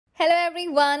Hello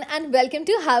everyone and welcome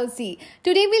to Housey.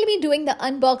 Today we'll be doing the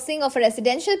unboxing of a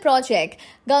residential project,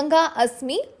 Ganga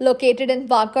Asmi, located in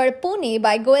Wakad, Pune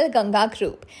by Goel Ganga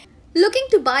Group. Looking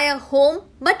to buy a home,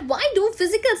 but why do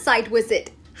physical site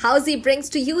visit? Housey brings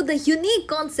to you the unique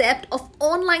concept of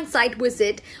online site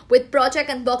visit with project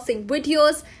unboxing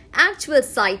videos, actual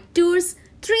site tours,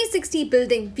 360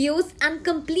 building views and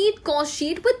complete cost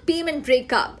sheet with payment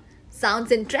breakup.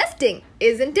 Sounds interesting,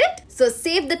 isn't it? So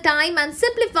save the time and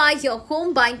simplify your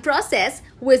home buying process.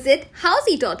 Visit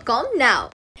housey.com now.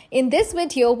 In this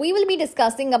video, we will be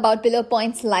discussing about below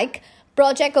points like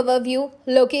project overview,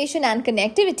 location and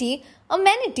connectivity,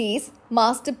 amenities,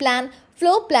 master plan,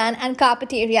 floor plan and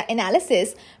carpet area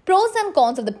analysis, pros and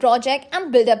cons of the project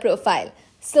and builder profile.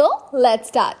 So let's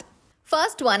start.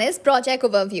 First one is project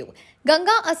overview.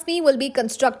 Ganga Asmi will be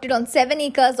constructed on 7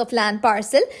 acres of land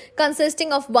parcel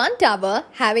consisting of one tower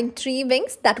having 3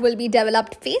 wings that will be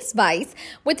developed phase-wise,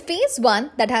 with phase 1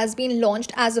 that has been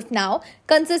launched as of now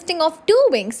consisting of 2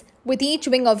 wings with each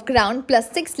wing of ground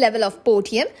plus 6 level of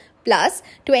podium plus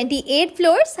 28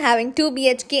 floors having 2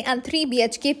 BHK and 3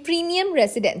 BHK premium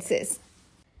residences.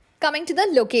 Coming to the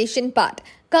location part,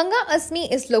 Ganga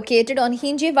Asmi is located on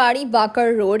Hinjewadi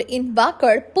Wakad Road in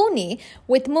Wakad, Pune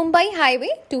with Mumbai Highway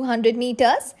 200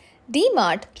 meters,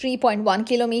 D-Mart 3.1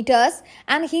 kilometers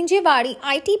and Hinjewadi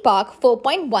IT Park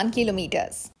 4.1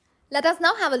 kilometers. Let us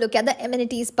now have a look at the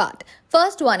amenities part.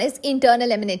 First one is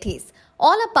internal amenities.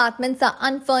 All apartments are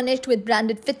unfurnished with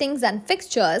branded fittings and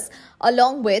fixtures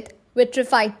along with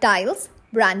vitrified tiles,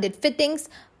 branded fittings,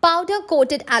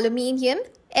 powder-coated aluminium,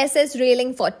 SS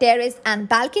railing for terrace and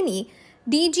balcony,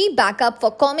 DG backup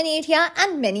for common area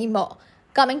and many more.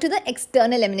 Coming to the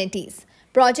external amenities.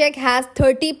 Project has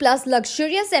 30 plus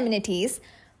luxurious amenities,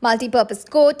 multi-purpose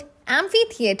court,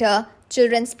 amphitheatre,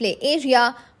 children's play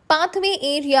area, pathway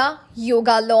area,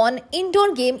 yoga lawn,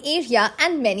 indoor game area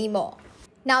and many more.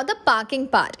 Now the parking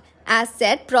part. As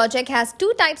said, project has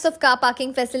 2 types of car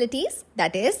parking facilities,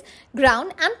 that is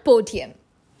ground and podium.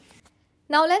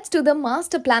 Now let's do the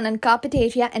master plan and carpet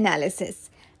area analysis.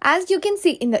 As you can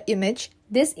see in the image,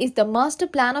 this is the master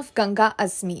plan of Ganga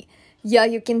Asmi. Here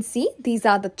you can see these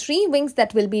are the 3 wings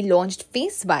that will be launched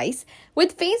phase-wise,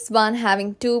 with phase 1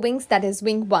 having 2 wings, that is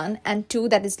wing 1 and 2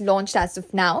 that is launched as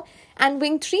of now, and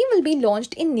wing 3 will be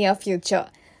launched in near future.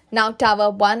 Now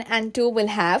tower 1 and 2 will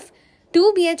have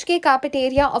 2 BHK carpet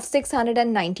area of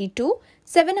 692,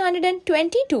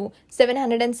 722,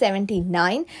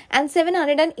 779 and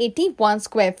 781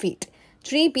 square feet.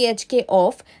 3 BHK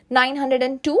of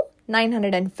 902,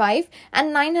 905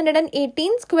 and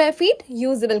 918 square feet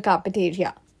usable carpet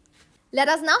area. Let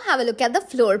us now have a look at the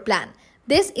floor plan.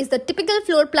 This is the typical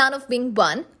floor plan of wing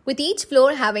 1 with each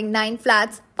floor having 9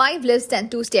 flats, 5 lifts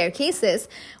and 2 staircases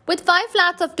with 5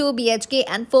 flats of 2 BHK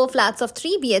and 4 flats of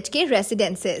 3 BHK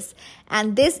residences.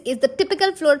 And this is the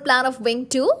typical floor plan of wing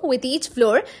 2 with each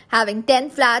floor having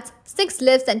 10 flats, 6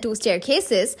 lifts and 2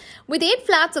 staircases with 8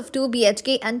 flats of 2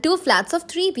 BHK and 2 flats of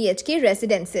 3 BHK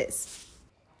residences.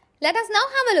 Let us now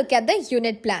have a look at the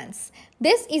unit plans.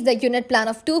 This is the unit plan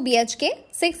of 2 BHK,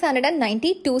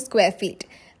 692 square feet.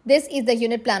 This is the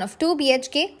unit plan of 2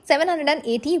 BHK,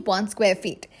 781 square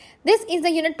feet. This is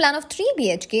the unit plan of 3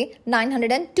 BHK,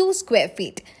 902 square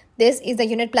feet. This is the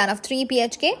unit plan of 3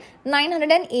 BHK,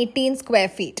 918 square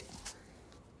feet.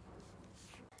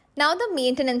 Now the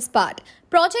maintenance part.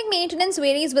 Project maintenance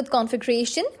varies with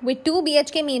configuration, with 2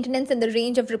 BHK maintenance in the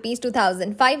range of Rs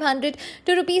 2,500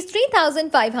 to Rs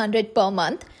 3,500 per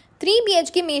month. 3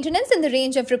 BHK maintenance in the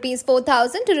range of Rs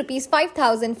 4,000 to Rs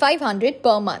 5,500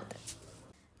 per month.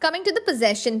 Coming to the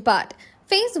possession part.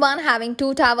 Phase 1 having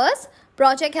 2 towers.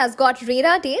 Project has got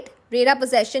RERA date. RERA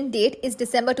possession date is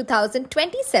December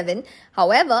 2027.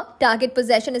 However, target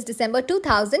possession is December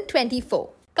 2024.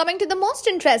 Coming to the most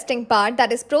interesting part,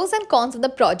 that is pros and cons of the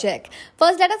project.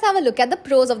 First, let us have a look at the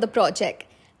pros of the project.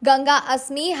 Ganga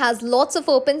Asmi has lots of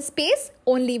open space.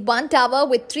 Only one tower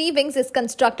with 3 wings is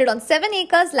constructed on 7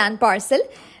 acres land parcel.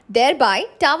 Thereby,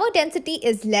 tower density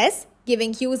is less,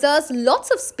 giving users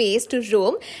lots of space to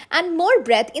roam and more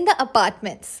breadth in the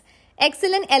apartments.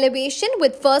 Excellent elevation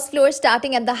with first floor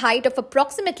starting at the height of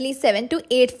approximately 7 to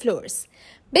 8 floors.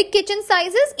 Big kitchen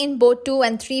sizes in both 2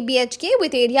 and 3 BHK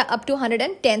with area up to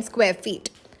 110 square feet.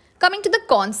 Coming to the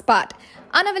cons part.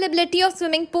 Unavailability of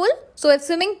swimming pool. So if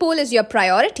swimming pool is your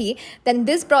priority, then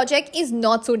this project is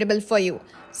not suitable for you.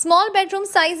 Small bedroom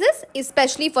sizes,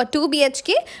 especially for 2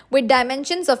 BHK with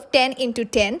dimensions of 10 into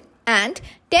 10 and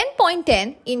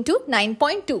 10.10 into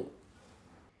 9.2.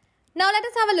 Now let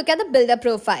us have a look at the builder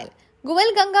profile.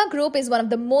 Goel Ganga Group is one of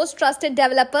the most trusted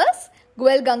developers.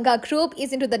 Goel Ganga Group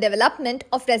is into the development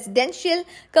of residential,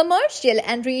 commercial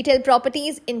and retail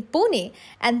properties in Pune,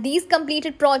 and these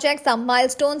completed projects are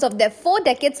milestones of their 4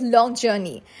 decades-long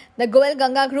journey. The Goel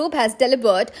Ganga Group has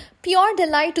delivered pure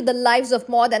delight to the lives of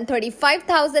more than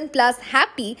 35,000 plus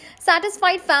happy,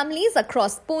 satisfied families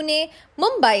across Pune,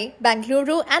 Mumbai,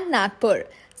 Bengaluru and Nagpur.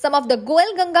 Some of the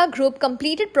Goel Ganga Group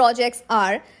completed projects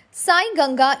are Sai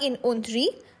Ganga in Untri,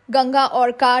 Ganga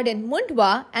Orchard in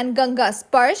Mundwa and Ganga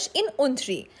Sparsh in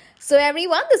Untri. So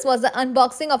everyone, this was the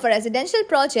unboxing of a residential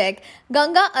project,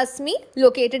 Ganga Asmi,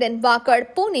 located in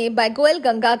Wakad, Pune by Goel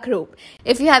Ganga Group.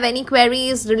 If you have any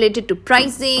queries related to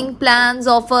pricing, plans,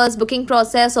 offers, booking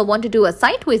process or want to do a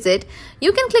site visit,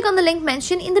 you can click on the link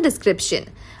mentioned in the description.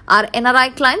 Our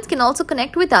NRI clients can also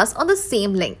connect with us on the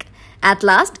same link. At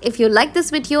last, if you like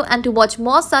this video and to watch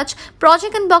more such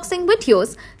project unboxing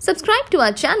videos, subscribe to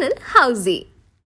our channel Housey.